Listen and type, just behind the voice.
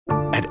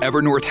At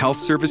Evernorth Health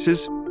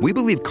Services, we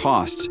believe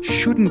costs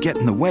shouldn't get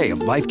in the way of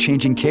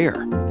life-changing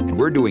care, and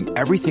we're doing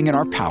everything in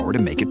our power to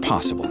make it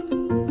possible.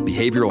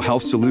 Behavioral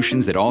health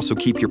solutions that also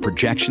keep your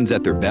projections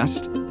at their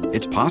best?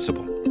 It's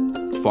possible.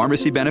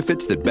 Pharmacy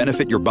benefits that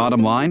benefit your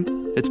bottom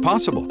line? It's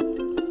possible.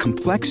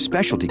 Complex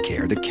specialty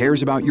care that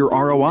cares about your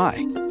ROI?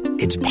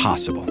 It's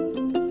possible.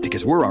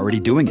 Because we're already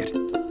doing it.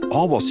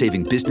 All while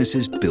saving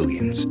businesses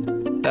billions.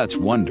 That's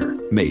Wonder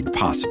made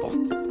possible.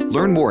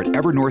 Learn more at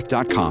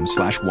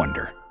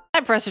evernorth.com/wonder.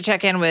 Time for us to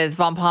check in with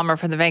Vaughn Palmer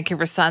from the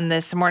Vancouver Sun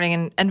this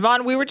morning. And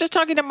Vaughn, we were just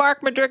talking to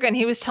Mark Madrigal, and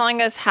he was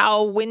telling us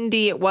how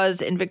windy it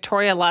was in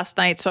Victoria last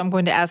night. So I'm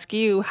going to ask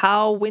you,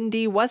 how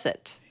windy was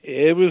it?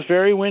 It was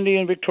very windy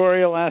in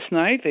Victoria last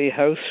night. The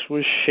house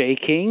was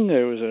shaking.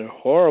 There was a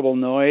horrible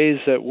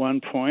noise at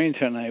one point,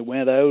 and I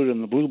went out,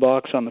 and the blue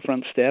box on the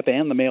front step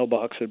and the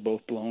mailbox had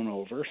both blown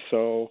over.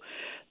 So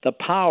the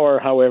power,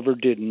 however,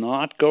 did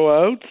not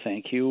go out.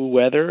 Thank you,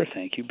 weather.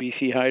 Thank you,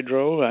 BC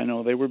Hydro. I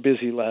know they were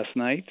busy last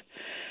night.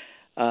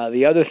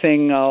 The other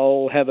thing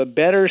I'll have a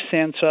better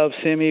sense of,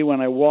 Simi, when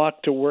I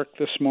walked to work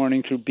this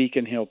morning through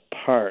Beacon Hill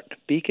Park.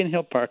 Beacon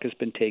Hill Park has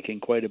been taking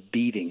quite a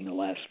beating the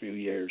last few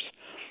years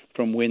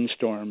from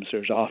windstorms.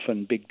 There's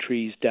often big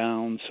trees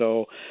down.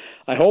 So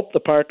I hope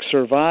the park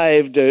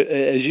survived.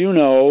 As you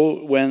know,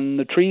 when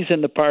the trees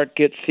in the park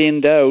get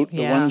thinned out,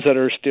 the ones that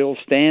are still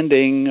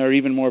standing are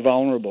even more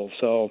vulnerable.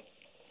 So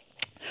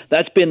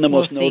that's been the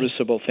most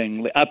noticeable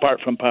thing,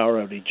 apart from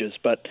power outages.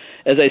 But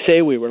as I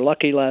say, we were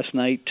lucky last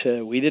night.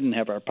 We didn't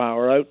have our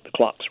power out. The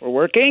clocks were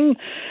working.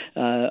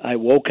 I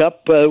woke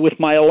up with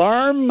my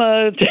alarm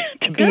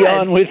to be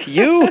on with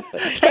you.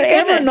 If I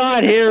ever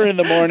not here in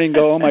the morning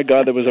go, oh, my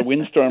God, there was a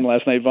windstorm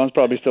last night. Vaughn's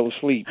probably still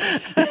asleep.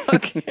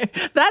 Okay,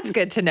 that's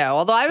good to know.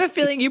 Although I have a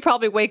feeling you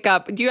probably wake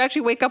up. Do you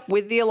actually wake up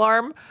with the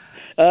alarm?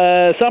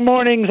 Some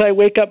mornings I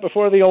wake up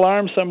before the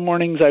alarm. Some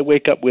mornings I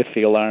wake up with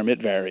the alarm.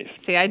 It varies.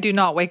 See, I do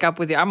not wake up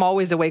with I'm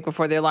always awake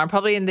before the alarm.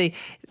 Probably in the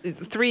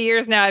 3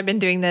 years now I've been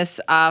doing this,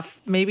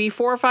 maybe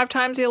 4 or 5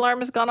 times the alarm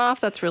has gone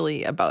off. That's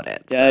really about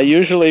it. Yeah,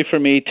 usually for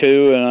me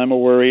too, and I'm a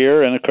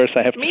worrier. And of course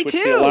I have to switch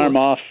the alarm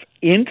off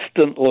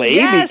instantly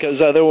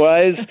because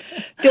otherwise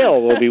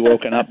Dale will be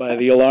woken up by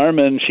the alarm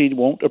and she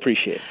won't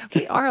appreciate it.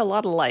 We are a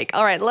lot alike.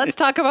 All right, let's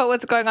talk about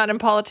what's going on in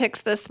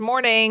politics this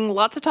morning.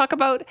 Lots of talk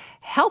about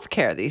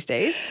healthcare these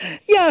days.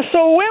 Yeah,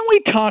 so when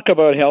we talk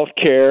about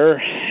healthcare,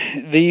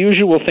 the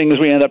usual things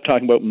we end up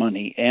talking about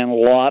money, and a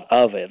lot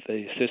of it.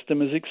 The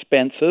system is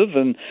expensive,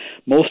 and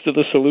most of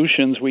the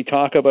solutions we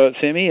talk about,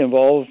 Simi,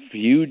 involve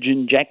huge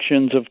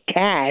injections of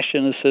cash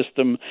in a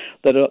system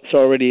that's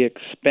already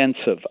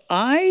expensive.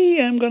 I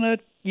am going to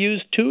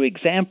use 2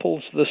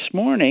 examples this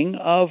morning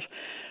of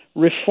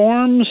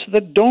reforms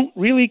that don't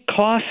really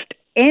cost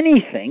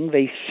anything.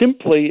 They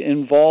simply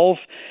involve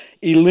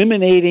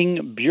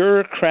eliminating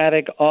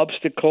bureaucratic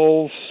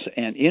obstacles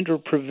and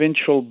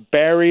interprovincial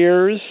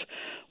barriers.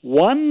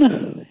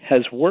 One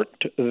has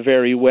worked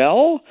very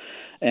well,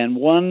 and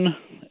one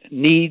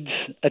needs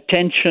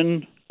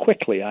attention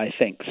quickly, I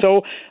think.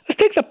 So let's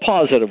take the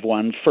positive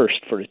one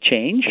first for a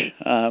change.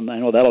 I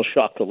know that'll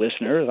shock the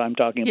listener if I'm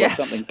talking about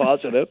something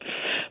positive.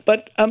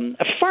 But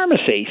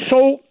pharmacy.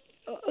 So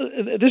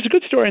there's a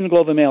good story in the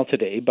Globe and Mail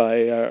today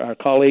by our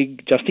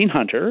colleague Justine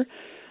Hunter,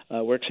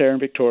 works there in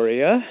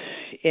Victoria,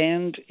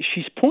 and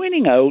she's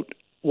pointing out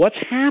what's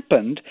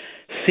happened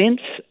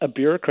since a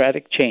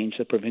bureaucratic change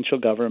the provincial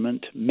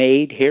government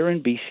made here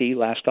in BC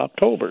last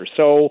October.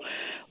 So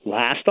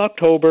last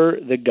October,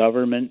 the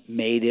government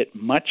made it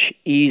much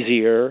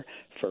easier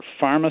for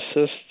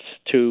pharmacists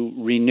to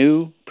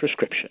renew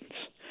prescriptions.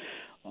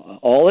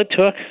 All it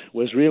took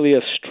was really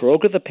a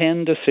stroke of the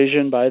pen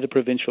decision by the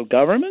provincial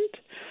government.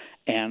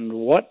 And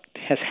what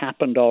has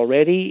happened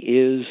already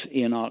is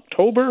in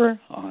October,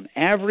 on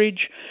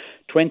average,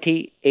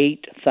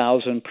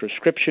 28,000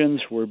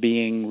 prescriptions were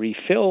being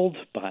refilled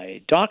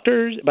by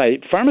doctors, by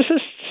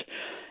pharmacists,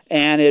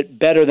 and it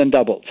better than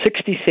doubled,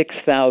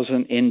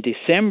 66,000 in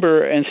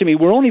December. And Simi,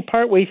 we're only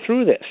partway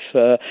through this.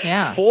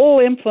 Full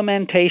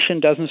implementation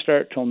doesn't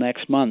start till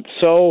next month.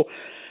 So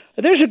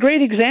there's a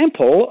great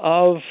example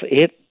of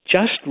it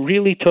just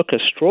really took a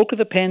stroke of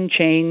the pen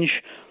change.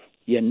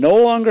 You no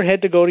longer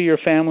had to go to your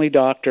family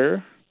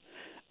doctor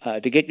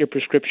to get your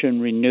prescription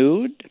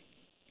renewed.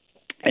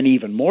 And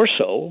even more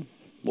so,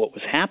 what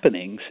was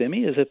happening,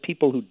 Simi, is that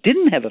people who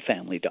didn't have a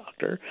family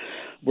doctor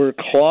were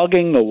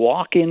clogging the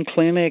walk-in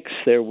clinics.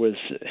 There was,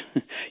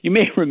 you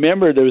may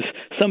remember, there was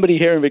somebody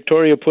here in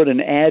Victoria put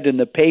an ad in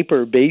the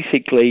paper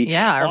basically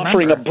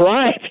offering a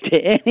bribe to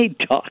any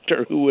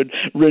doctor who would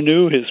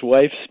renew his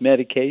wife's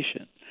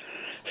medication.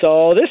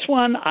 So this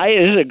one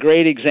is a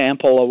great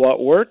example of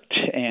what worked,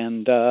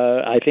 and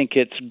I think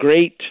it's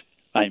great,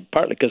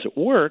 partly because it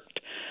worked,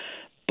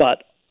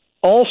 but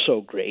also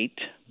great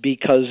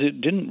because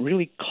it didn't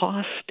really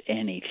cost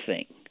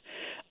anything.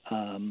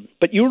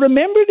 But you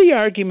remember the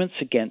arguments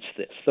against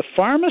this. The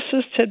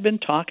pharmacists had been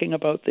talking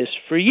about this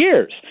for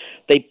years.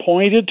 They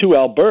pointed to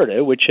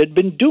Alberta, which had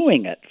been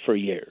doing it for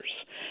years.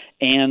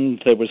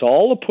 And there was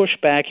all the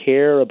pushback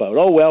here about,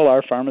 oh, well,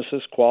 our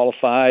pharmacists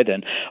qualified,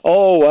 and,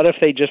 oh, what if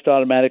they just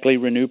automatically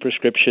renew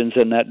prescriptions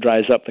and that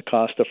dries up the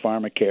cost of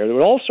pharmacare? There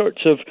were all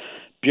sorts of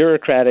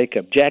bureaucratic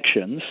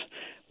objections.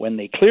 When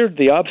they cleared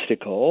the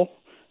obstacle,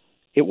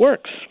 it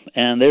works.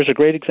 And there's a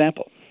great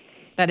example.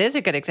 That is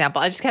a good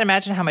example. I just can't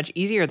imagine how much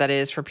easier that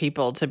is for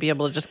people to be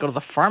able to just go to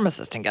the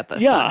pharmacist and get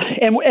this done.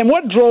 Yeah, and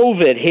what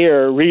drove it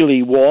here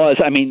really was,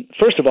 I mean,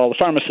 first of all, the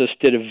pharmacists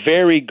did a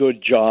very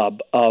good job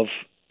of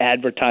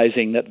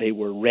advertising that they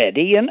were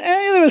ready, and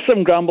there was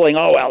some grumbling,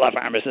 oh, well, the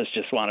pharmacists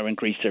just want to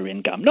increase their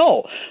income.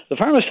 No, the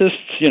pharmacists,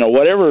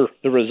 whatever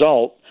the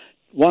result,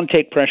 want to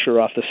take pressure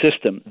off the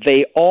system.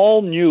 They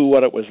all knew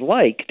what it was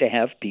like to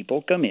have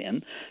people come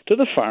in to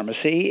the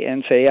pharmacy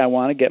and say, I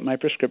want to get my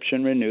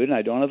prescription renewed, and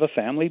I don't have a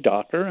family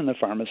doctor, and the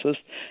pharmacist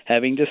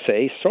having to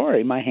say,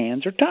 sorry, my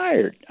hands are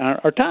tied.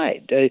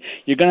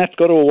 You're going to have to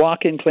go to a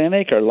walk-in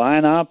clinic or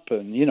line up,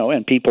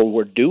 and people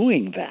were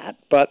doing that.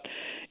 But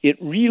it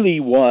really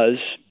was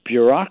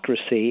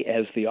bureaucracy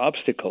as the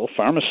obstacle.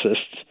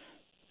 Pharmacists,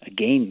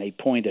 again, they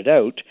pointed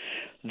out,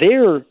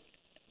 they're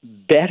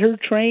better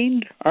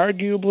trained,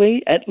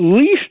 arguably, at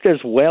least as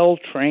well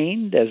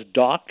trained as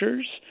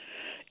doctors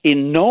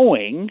in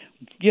knowing,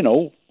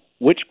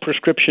 which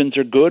prescriptions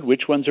are good,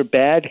 which ones are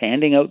bad,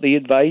 handing out the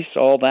advice,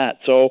 all that.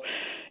 So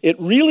it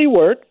really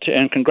worked,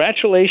 and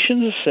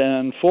congratulations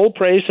and full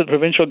praise to the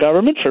provincial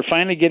government for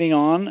finally getting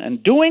on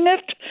and doing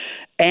it.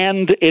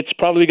 And it's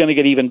probably going to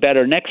get even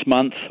better next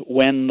month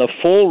when the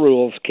full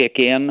rules kick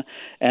in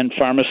and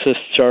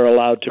pharmacists are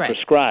allowed to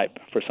prescribe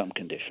for some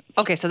conditions.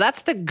 Okay, so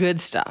that's the good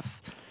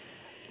stuff.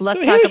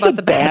 Let's talk about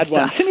the bad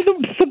stuff.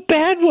 The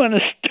bad one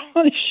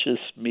astonishes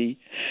me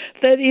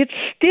that it's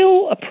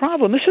still a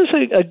problem. This is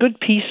a good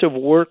piece of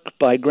work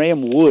by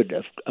Graham Wood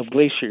of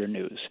Glacier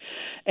News.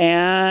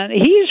 And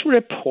he's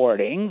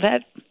reporting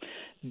that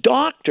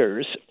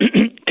doctors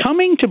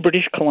coming to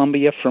British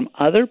Columbia from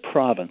other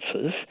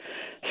provinces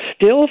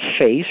still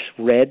face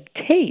red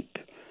tape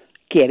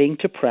getting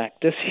to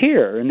practice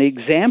here. And the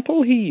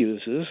example he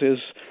uses is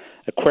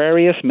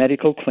Aquarius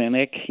Medical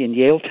Clinic in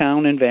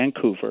Yaletown in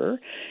Vancouver.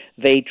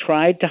 They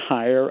tried to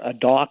hire a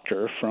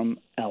doctor from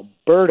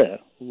Alberta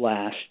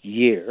last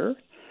year,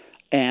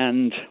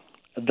 and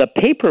the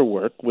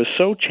paperwork was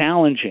so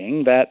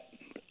challenging that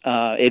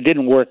it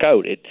didn't work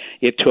out.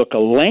 It took a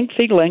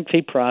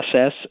lengthy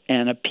process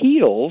and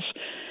appeals,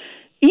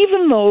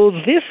 even though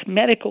this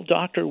medical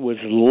doctor was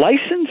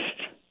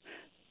licensed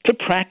to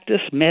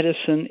practice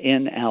medicine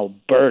in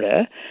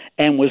Alberta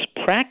and was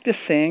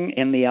practicing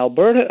in the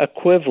Alberta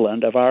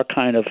equivalent of our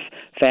kind of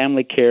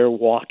family care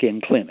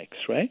walk-in clinics,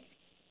 right?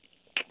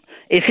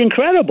 It's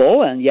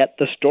incredible, and yet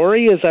the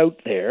story is out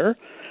there,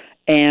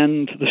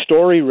 and the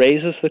story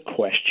raises the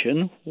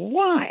question,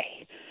 why?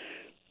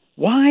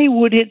 Why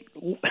would it,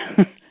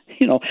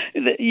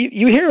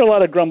 you hear a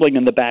lot of grumbling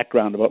in the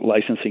background about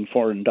licensing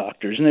foreign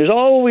doctors, and there's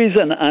always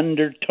an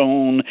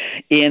undertone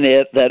in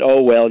it that,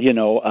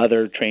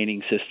 other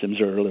training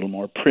systems are a little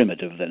more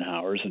primitive than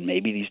ours, and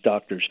maybe these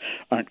doctors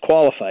aren't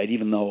qualified,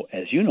 even though,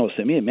 as you know,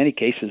 Simi, in many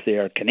cases they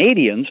are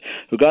Canadians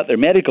who got their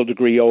medical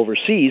degree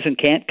overseas and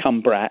can't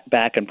come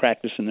back and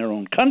practice in their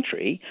own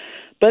country.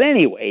 But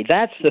anyway,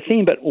 that's the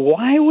theme. But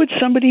why would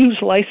somebody who's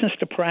licensed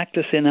to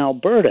practice in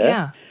Alberta...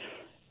 Yeah.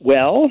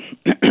 Well,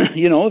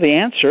 the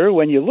answer,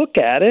 when you look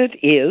at it,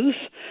 is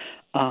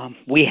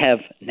we have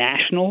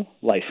national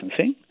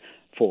licensing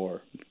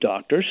for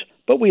doctors,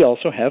 but we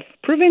also have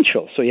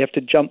provincial. So you have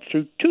to jump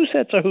through two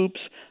sets of hoops,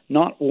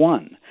 not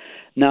one.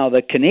 Now,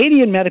 the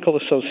Canadian Medical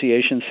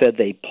Association said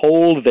they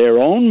polled their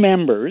own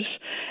members,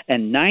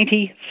 and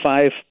 95%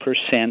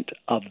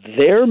 of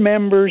their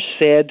members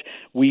said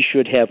we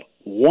should have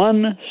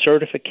one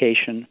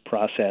certification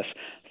process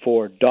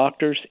for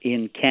doctors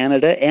in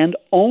Canada, and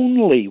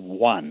only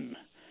one.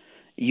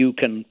 You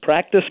can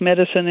practice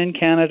medicine in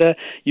Canada.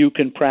 You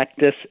can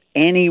practice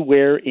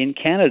anywhere in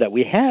Canada.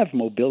 We have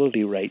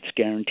mobility rights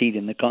guaranteed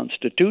in the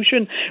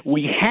Constitution.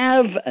 We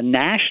have a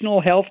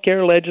national health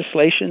care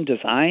legislation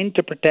designed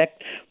to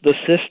protect the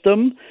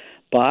system.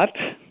 But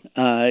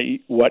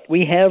what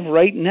we have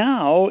right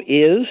now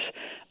is,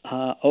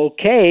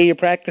 you're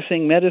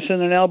practicing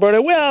medicine in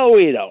Alberta. Well,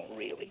 we don't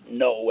really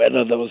know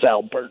whether those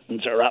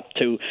Albertans are up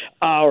to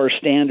our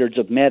standards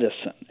of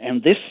medicine.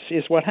 And this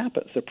is what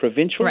happens. The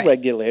provincial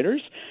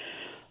regulators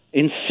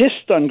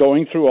insist on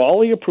going through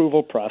all the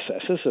approval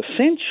processes,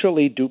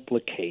 essentially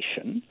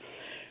duplication.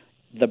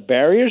 The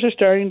barriers are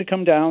starting to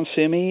come down,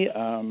 Simi.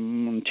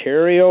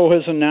 Ontario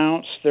has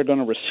announced they're going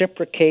to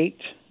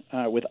reciprocate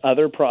with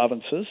other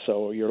provinces.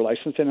 So you're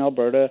licensed in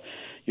Alberta,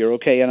 you're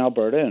okay in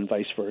Alberta, and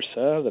vice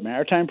versa. The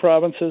maritime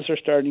provinces are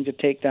starting to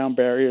take down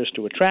barriers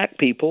to attract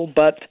people,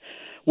 but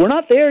we're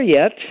not there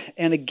yet.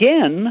 And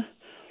again,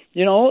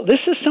 this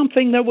is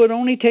something that would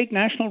only take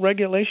national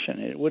regulation.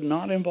 It would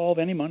not involve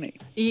any money.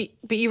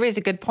 But you raise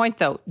a good point,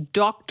 though.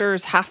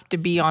 Doctors have to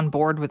be on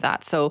board with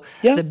that. So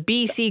the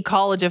BC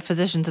College of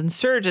Physicians and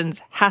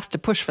Surgeons has to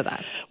push for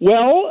that.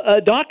 Well,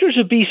 doctors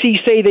of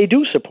BC say they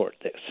do support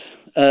this.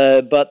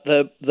 But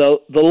the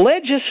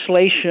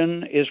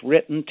legislation is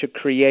written to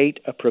create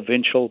a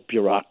provincial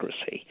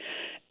bureaucracy.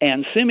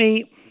 And,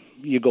 Simi,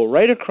 you go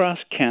right across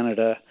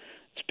Canada,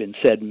 it's been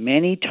said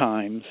many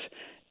times,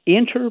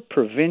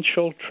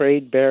 interprovincial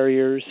trade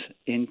barriers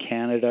in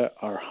Canada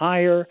are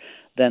higher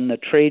than the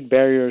trade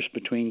barriers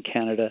between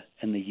Canada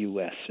and the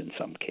U.S. in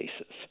some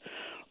cases.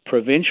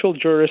 Provincial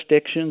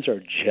jurisdictions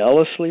are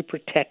jealously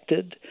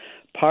protected,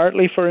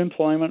 partly for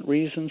employment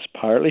reasons,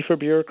 partly for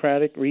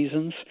bureaucratic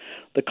reasons.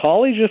 The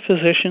College of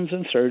Physicians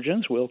and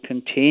Surgeons will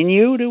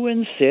continue to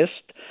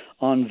insist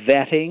on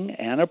vetting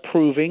and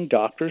approving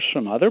doctors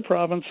from other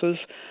provinces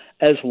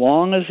as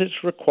long as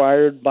it's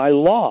required by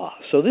law.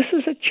 So this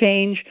is a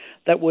change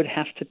that would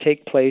have to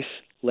take place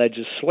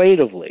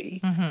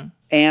legislatively. Mm-hmm.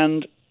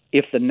 And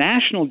if the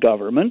national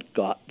government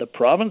got the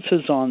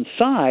provinces on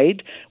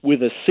side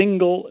with a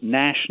single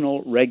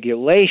national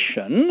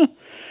regulation,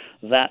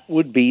 that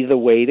would be the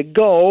way to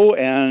go.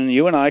 And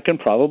you and I can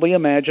probably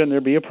imagine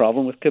there'd be a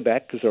problem with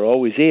Quebec, because there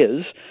always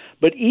is.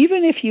 But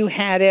even if you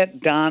had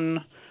it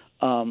done,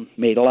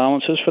 made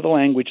allowances for the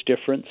language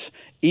difference,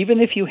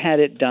 even if you had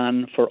it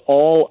done for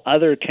all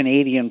other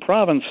Canadian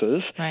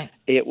provinces, right,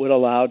 it would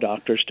allow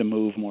doctors to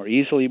move more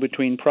easily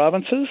between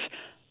provinces.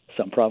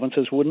 Some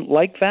provinces wouldn't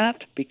like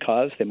that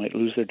because they might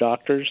lose their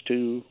doctors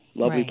to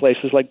lovely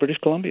places like British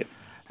Columbia.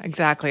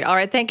 Exactly. All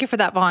right. Thank you for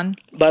that, Vaughn.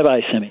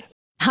 Bye-bye, Simi.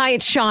 Hi,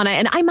 it's Shauna,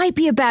 and I might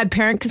be a bad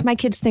parent because my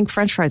kids think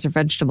French fries are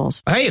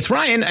vegetables. Hey, it's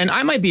Ryan, and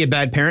I might be a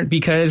bad parent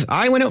because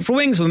I went out for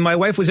wings when my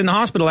wife was in the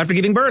hospital after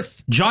giving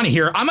birth. Johnny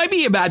here. I might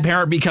be a bad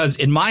parent because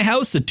in my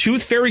house, the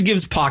tooth fairy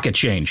gives pocket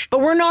change. But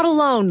we're not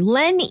alone.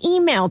 Len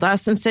emailed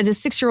us and said his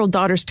 6-year-old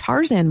daughter's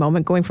Tarzan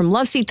moment going from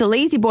love seat to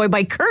lazy boy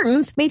by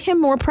curtains made him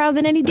more proud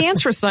than any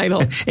dance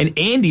recital. And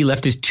Andy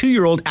left his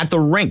 2-year-old at the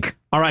rink.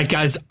 All right,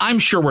 guys, I'm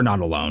sure we're not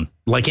alone.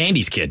 Like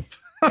Andy's kid.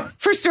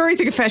 For stories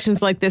and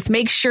confessions like this,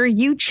 make sure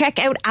you check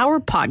out our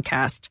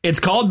podcast.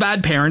 It's called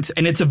Bad Parents,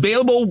 and it's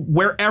available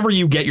wherever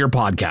you get your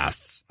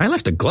podcasts. I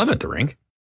left a glove at the rink.